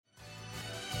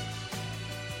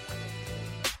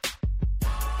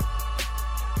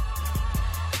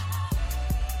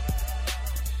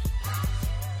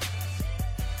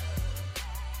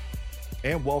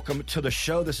And welcome to the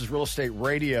show. This is Real Estate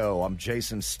Radio. I'm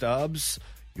Jason Stubbs,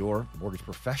 your mortgage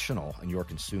professional and your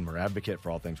consumer advocate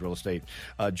for all things real estate.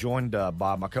 Joined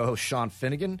by my co-host Sean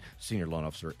Finnegan, Senior Loan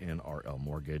Officer in RL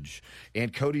Mortgage,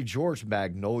 and Cody George,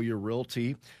 Magnolia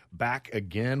Realty, back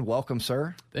again. Welcome,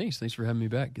 sir. Thanks for having me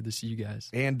back. Good to see you guys.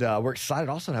 And we're excited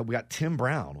also that we got Tim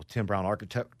Brown with Tim Brown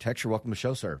Architecture. Welcome to the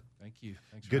show, sir. Thank you.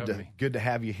 Thanks for having me. Good to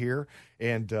have you here.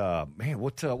 And man,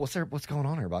 what's going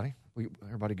on, everybody?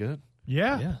 Everybody good?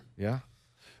 Yeah.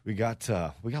 We got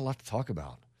a lot to talk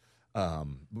about.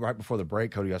 Right before the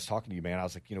break, Cody, I was talking to you, man. I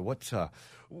was like,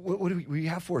 what do we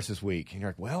have for us this week? And you're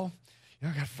like, well,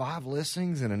 I got 5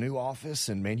 listings and a new office,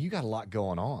 and man, you got a lot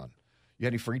going on. You got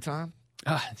any free time?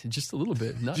 Just a little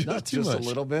bit, not too much. Just a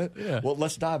little bit. Yeah. Well,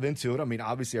 let's dive into it. I mean,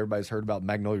 obviously, everybody's heard about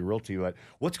Magnolia Realty, but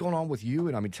what's going on with you?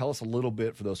 And I mean, tell us a little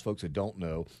bit for those folks that don't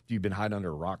know. If you've been hiding under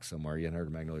a rock somewhere, you haven't heard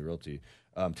of Magnolia Realty.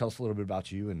 Tell us a little bit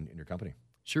about you and your company.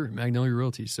 Sure, Magnolia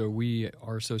Realty. So we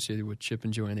are associated with Chip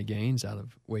and Joanna Gaines out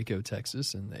of Waco,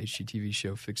 Texas, and the HGTV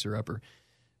show Fixer Upper.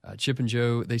 Chip and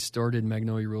Joe, they started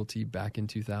Magnolia Realty back in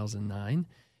 2009,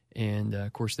 and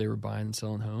of course they were buying and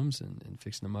selling homes and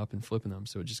fixing them up and flipping them.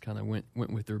 So it just kind of went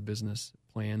with their business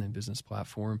plan and business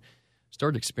platform.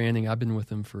 Started expanding. I've been with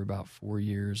them for about 4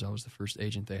 years. I was the first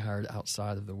agent they hired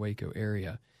outside of the Waco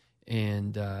area.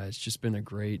 And it's just been a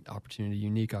great opportunity,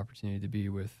 unique opportunity to be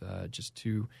with just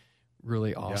two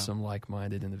really awesome,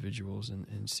 like-minded individuals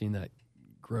and seeing that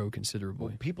grow considerably.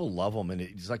 Well, people love them, and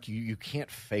it's like you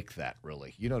can't fake that,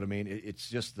 really. You know what I mean? It's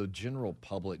just the general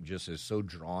public just is so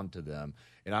drawn to them.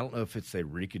 And I don't know if it's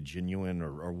Eureka Genuine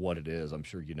or what it is. I'm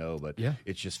sure you know, but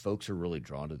it's just folks are really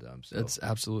drawn to them. So. That's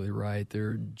absolutely right.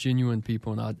 They're genuine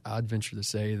people, and I'd venture to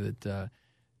say that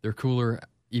they're cooler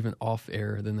even off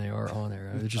air than they are on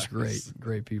air. They're just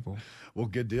great people. Well,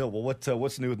 good deal. Well,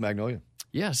 what's new with Magnolia?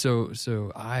 Yeah, so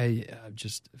I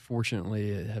just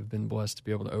fortunately have been blessed to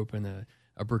be able to open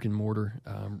a brick and mortar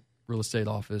real estate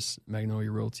office,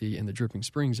 Magnolia Realty, in the Dripping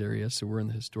Springs area. So we're in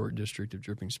the historic district of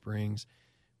Dripping Springs.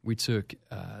 We took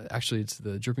actually it's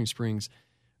the Dripping Springs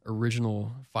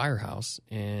original firehouse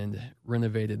and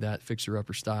renovated that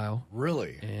fixer-upper style.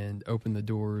 Really? And opened the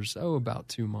doors about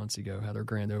 2 months ago. Had our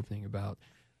grand opening about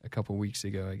a couple weeks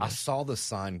ago, I guess. I saw the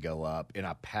sign go up, and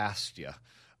I passed you.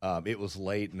 It was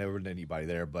late, and there wasn't anybody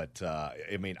there, but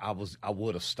I mean, I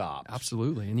would have stopped.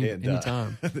 Absolutely,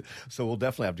 anytime. So we'll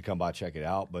definitely have to come by check it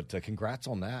out. But congrats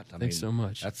on that. Thanks so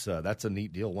much. That's a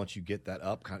neat deal. Once you get that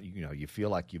up, kind of, you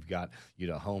feel like you've got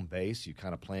home base. You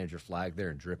kind of planted your flag there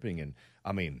in Dripping, and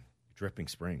I mean. Dripping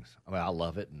Springs. I mean, I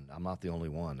love it, and I'm not the only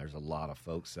one. There's a lot of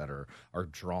folks that are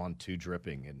drawn to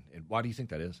Dripping, and why do you think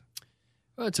that is?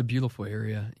 Well, it's a beautiful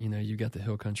area. You've got the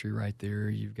hill country right there.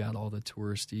 You've got all the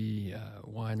touristy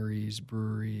wineries,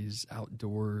 breweries,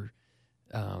 outdoor,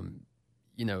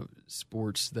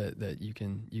 sports that you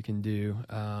can do,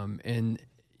 and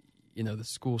the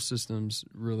school system's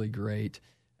really great.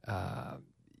 A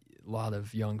lot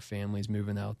of young families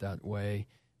moving out that way.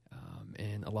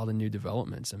 And a lot of new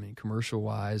developments. I mean,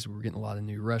 commercial-wise, we're getting a lot of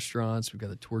new restaurants. We've got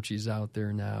the Torchies out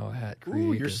there now, Hat Creek.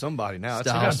 Ooh, you're somebody now.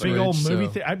 That's got a big old movie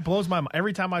theater. It blows my mind.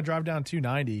 Every time I drive down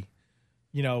 290,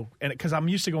 and because I'm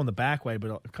used to going the back way,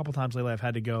 but a couple times lately I've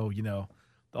had to go, the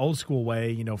old school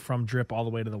way, from Drip all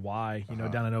the way to the Y,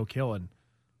 down in Oak Hill. And,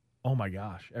 oh, my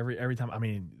gosh, every time, I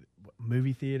mean,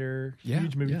 movie theater,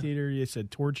 huge movie theater. You said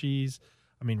Torchies.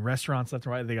 I mean, restaurants left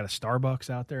and right. They got a Starbucks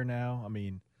out there now. I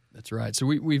mean. That's right. So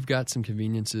we've got some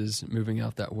conveniences moving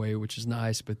out that way, which is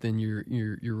nice. But then you're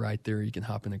right there. You can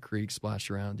hop in a creek, splash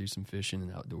around, do some fishing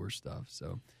and outdoor stuff.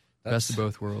 So best of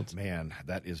both worlds. Man,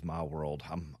 that is my world.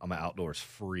 I'm an outdoors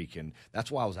freak, and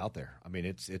that's why I was out there. I mean,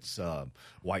 it's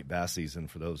white bass season.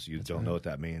 For those of you who don't know what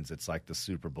that means, it's like the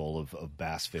Super Bowl of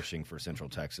bass fishing for Central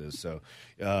Texas. So,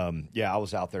 I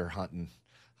was out there hunting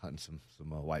some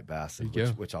white bass,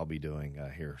 which I'll be doing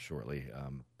here shortly,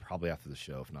 probably after the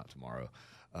show, if not tomorrow.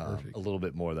 A little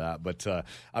bit more of that. But,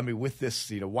 I mean, with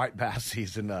this, white bass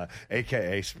season,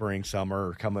 a.k.a. spring,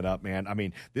 summer coming up, man, I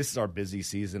mean, this is our busy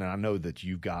season, and I know that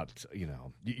you've got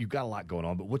a lot going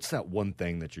on, but what's that one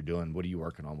thing that you're doing? What are you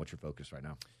working on? What's your focus right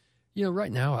now?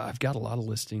 Right now I've got a lot of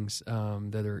listings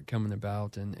that are coming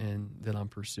about and that I'm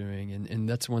pursuing, and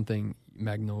that's one thing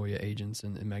Magnolia agents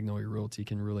and Magnolia Realty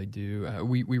can really do.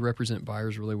 We represent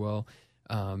buyers really well.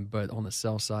 But on the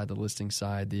sell side, the listing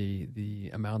side,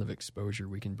 the amount of exposure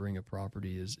we can bring a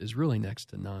property is really next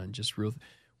to none. Just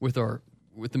with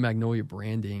the Magnolia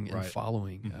branding and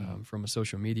following from a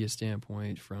social media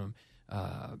standpoint, from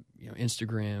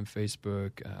Instagram,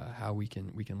 Facebook, how we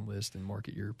can list and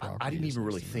market your property. I didn't even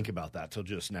really think about that till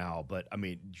just now, but I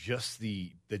mean, just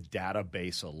the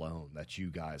database alone that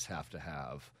you guys have to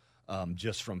have.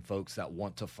 just from folks that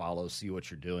want to follow, see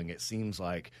what you're doing. It seems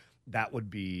like that would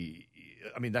be,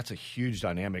 I mean, that's a huge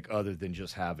dynamic other than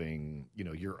just having,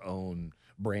 your own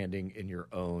branding in your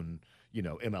own,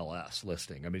 MLS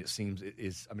listing. I mean,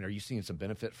 are you seeing some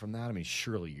benefit from that? I mean,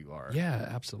 surely you are. Yeah,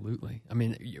 absolutely. I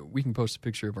mean, we can post a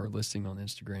picture of our listing on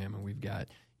Instagram, and we've got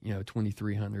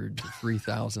 2,300 to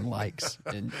 3,000 likes,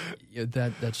 and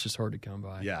that's just hard to come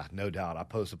by. Yeah, no doubt. I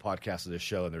post a podcast of this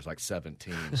show, and there's like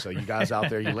 17. So you guys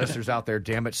out there, you listeners out there,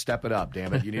 damn it, step it up.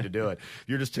 Damn it, you need to do it. If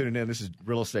you're just tuning in, this is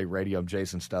Real Estate Radio. I'm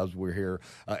Jason Stubbs. We're here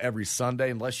every Sunday.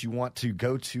 Unless you want to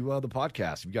go to the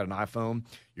podcast, if you've got an iPhone,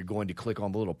 you're going to click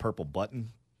on the little purple button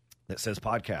that says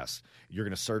podcast. You're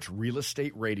going to search Real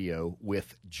Estate Radio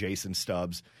with Jason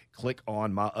Stubbs. Click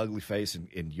on my ugly face,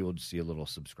 and you'll see a little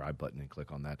subscribe button, and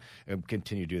click on that. And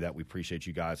continue to do that. We appreciate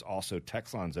you guys. Also,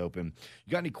 text line's open.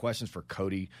 You got any questions for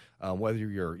Cody? Whether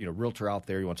you're a realtor out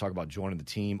there, you want to talk about joining the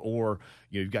team, or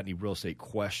you've got any real estate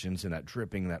questions in that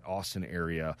Dripping, that Austin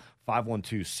area,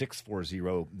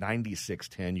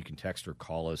 512-640-9610. You can text or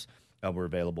call us. We're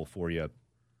available for you.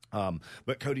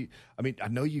 But Cody, I mean, I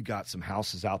know you got some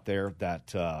houses out there that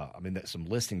some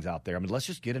listings out there. I mean, let's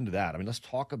just get into that. I mean, let's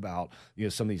talk about,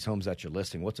 some of these homes that you're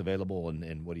listing, what's available,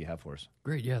 and what do you have for us?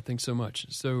 Great. Yeah. Thanks so much.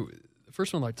 So the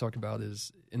first one I'd like to talk about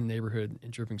is in a neighborhood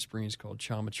in Dripping Springs called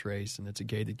Chama Trace, and it's a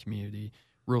gated community,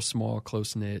 real small,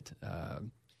 close-knit,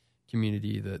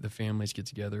 community. The families get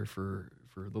together for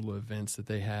little events that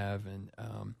they have. And,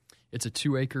 it's a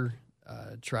 2-acre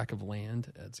tract of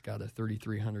land. It's got a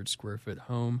 3,300 square foot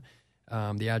home.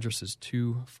 The address is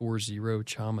 240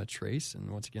 Chama Trace,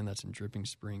 and once again, that's in Dripping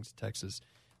Springs, Texas.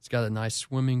 It's got a nice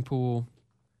swimming pool.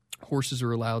 Horses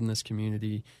are allowed in this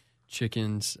community.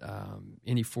 Chickens,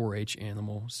 any 4-H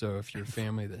animal. So if you're a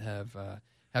family that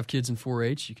have kids in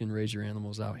 4-H, you can raise your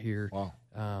animals out here. Wow.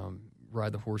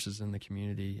 Ride the horses in the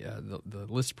community. The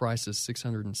list price is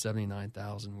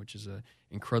 $679,000, which is an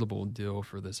incredible deal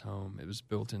for this home. It was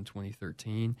built in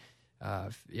 2013.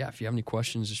 If you have any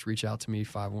questions, just reach out to me,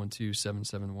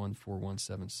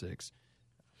 512-771-4176.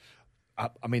 I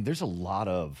mean, there's a lot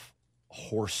of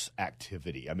horse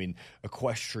activity. I mean,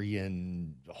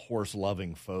 equestrian,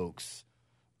 horse-loving folks,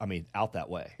 out that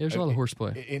way. There's a lot of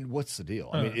horseplay. And what's the deal?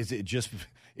 I mean, is it just –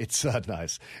 it's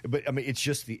nice. But, it's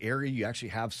just the area. You actually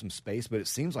have some space, but it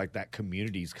seems like that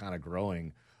community is kind of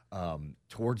growing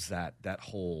towards that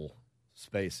whole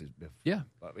space. Yeah.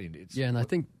 And I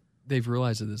think they've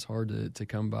realized that it's hard to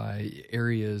come by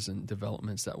areas and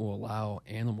developments that will allow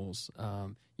animals,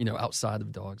 outside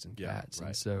of dogs and cats. Right.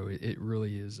 And so it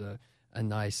really is a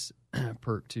nice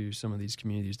perk to some of these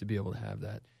communities to be able to have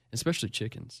that. Especially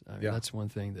chickens. That's one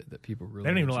thing that people really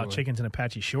They don't even enjoy. allow chickens in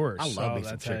Apache Shores. I love me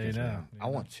some that's how chickens, man. I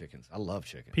want chickens. I love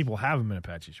chickens. People have them in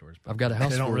Apache Shores. But I've got a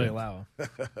house they don't for really you. allow them.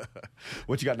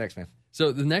 What you got next, man?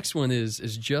 So the next one is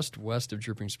just west of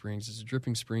Dripping Springs. It's a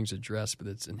Dripping Springs address, but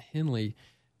it's in Henley,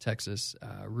 Texas.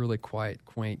 Really quiet,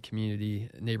 quaint community.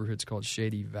 Neighborhood's called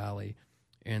Shady Valley,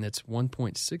 and it's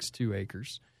 1.62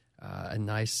 acres. A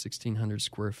nice 1,600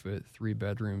 square foot,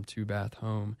 3-bedroom, 2-bath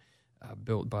home.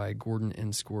 Built by Gordon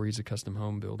Enscore. He's a custom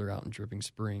home builder out in Dripping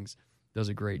Springs. Does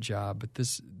a great job. But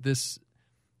this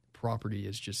property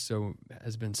is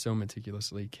has been so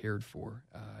meticulously cared for.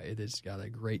 It has got a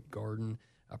great garden,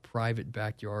 a private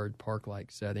backyard,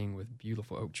 park-like setting with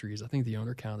beautiful oak trees. I think the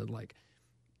owner counted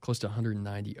close to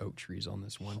 190 oak trees on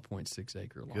this 1.6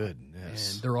 acre lot.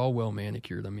 Goodness. And they're all well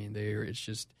manicured. I mean, it's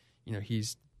just,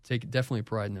 he's taken definitely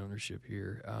pride in ownership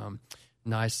here.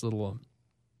 Nice little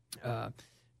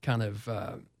kind of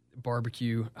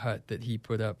barbecue hut that he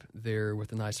put up there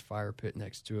with a nice fire pit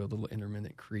next to a little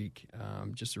intermittent creek.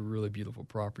 Just a really beautiful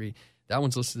property. That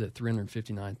one's listed at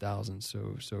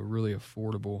 $359,000, so really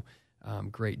affordable.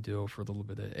 Great deal for a little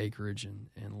bit of acreage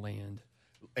and land.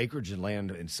 Acreage and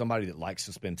land, and somebody that likes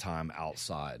to spend time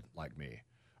outside like me.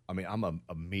 I mean, I'm a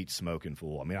meat smoking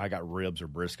fool. I mean, I got ribs or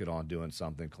brisket on doing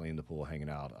something, clean the pool, hanging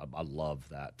out. I love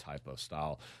that type of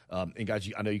style. And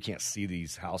guys, I know you can't see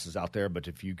these houses out there, but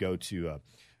if you go to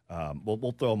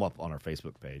we'll throw them up on our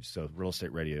Facebook page. So Real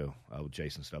Estate Radio with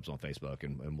Jason Stubbs on Facebook,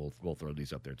 and we'll throw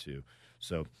these up there too.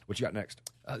 So what you got next?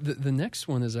 The next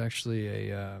one is actually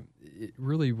it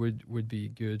really would be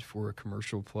good for a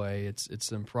commercial play. It's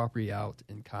some property out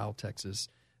in Kyle, Texas,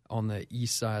 on the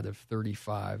east side of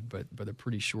 35, but a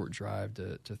pretty short drive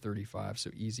to 35, so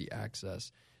easy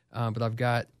access. But I've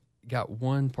got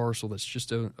one parcel that's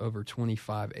just over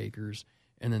 25 acres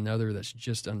and another that's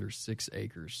just under 6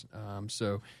 acres.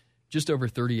 So just over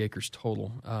 30 acres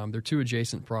total. They're two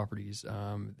adjacent properties,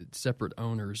 separate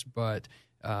owners, but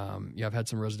I've had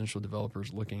some residential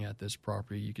developers looking at this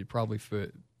property. You could probably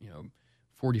fit,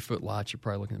 40-foot lots, you're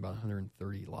probably looking at about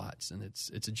 130 lots, and it's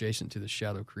adjacent to the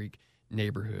Shadow Creek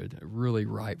neighborhood, really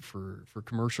ripe for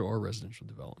commercial or residential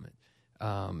development.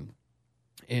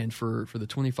 And for the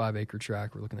 25-acre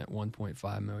tract, we're looking at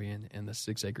 $1.5 million, and the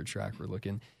 6-acre tract, we're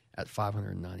looking at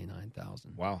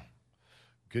 $599,000. Wow.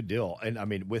 Good deal. And I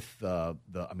mean, with I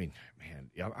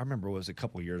remember it was a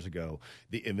couple of years ago,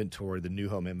 the new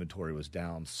home inventory was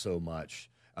down so much.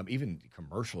 Even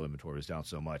commercial inventory was down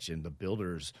so much, and the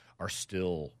builders are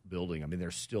still building. I mean,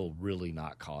 they're still really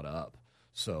not caught up.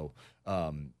 So,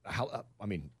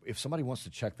 if somebody wants to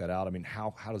check that out, I mean,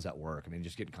 how does that work? I mean,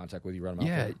 just get in contact with you right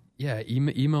now. Yeah.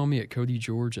 Email me at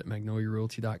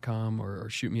codygeorge@magnoliarealty.com or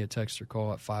shoot me a text or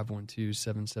call at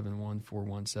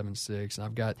 512-771-4176. And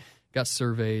I've got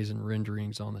surveys and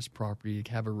renderings on this property.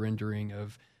 Have a rendering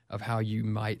of how you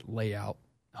might lay out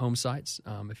home sites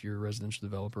if you're a residential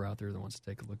developer out there that wants to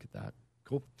take a look at that.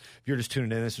 Cool. If you're just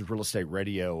tuning in, this is Real Estate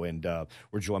Radio, and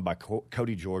we're joined by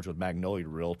Cody George with Magnolia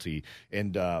Realty.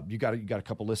 And you got a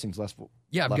couple listings left.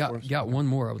 Yeah, I've got one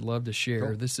more I would love to share.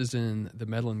 Cool. This is in the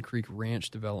Medlin Creek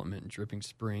Ranch development in Dripping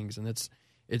Springs, and it's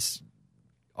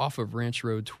off of Ranch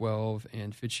Road 12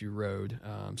 and Fitzhugh Road,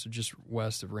 so just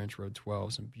west of Ranch Road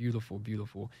 12. Some beautiful,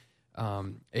 beautiful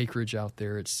acreage out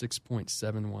there. It's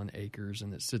 6.71 acres,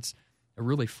 and it sits a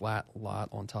really flat lot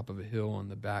on top of a hill,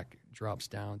 and the back drops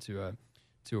down to a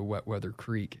wet weather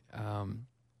creek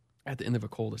at the end of a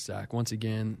cul-de-sac. Once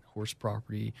again, horse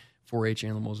property, 4-H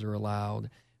animals are allowed.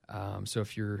 So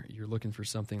if you're looking for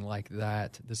something like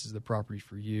that, this is the property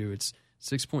for you. It's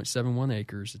 6.71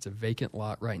 acres. It's a vacant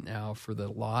lot right now. For the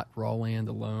lot, raw land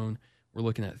alone, we're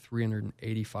looking at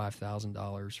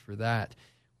 $385,000 for that.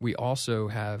 We also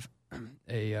have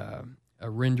a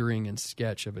rendering and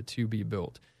sketch of a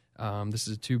to-be-built. This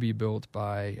is a to-be-built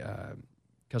by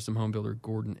custom home builder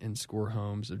Gordon and Score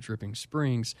Homes of Dripping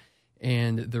Springs.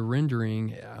 And the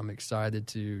rendering, I'm excited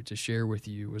to share with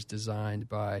you, was designed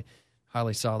by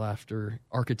highly sought-after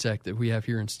architect that we have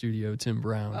here in studio, Tim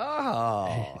Brown.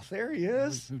 Oh, there he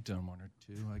is. We've done one or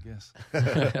two, I guess.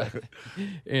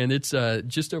 And it's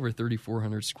just over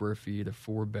 3,400 square feet, a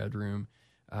 4-bedroom,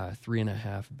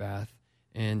 3.5 bath.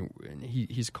 And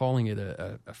he's calling it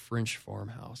a French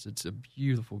farmhouse. It's a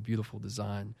beautiful, beautiful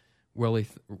design,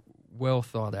 well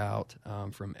thought out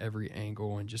from every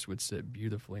angle, and just would sit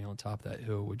beautifully on top of that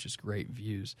hill with just great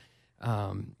views.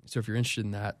 So if you're interested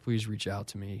in that, please reach out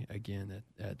to me again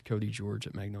at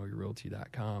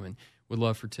codygeorge@magnoliarealty.com, and would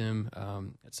love for Tim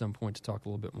at some point to talk a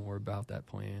little bit more about that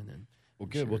plan. And well,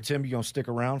 good. Sure. Well, Tim, you gonna stick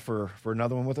around for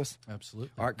another one with us?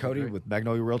 Absolutely. All right, Cody with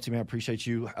Magnolia Realty, man, I appreciate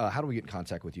you. How do we get in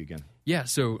contact with you again? Yeah,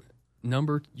 so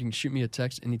number, you can shoot me a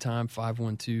text anytime,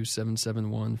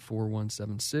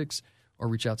 512-771-4176. Or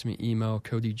reach out to me, email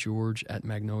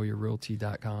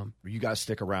codygeorge@magnoliarealty.com. You guys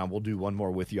stick around. We'll do one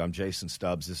more with you. I'm Jason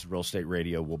Stubbs. This is Real Estate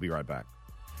Radio. We'll be right back.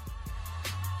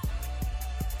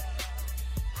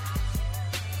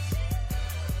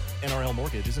 NRL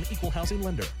Mortgage is an equal housing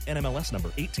lender. NMLS number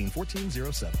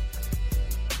 181407.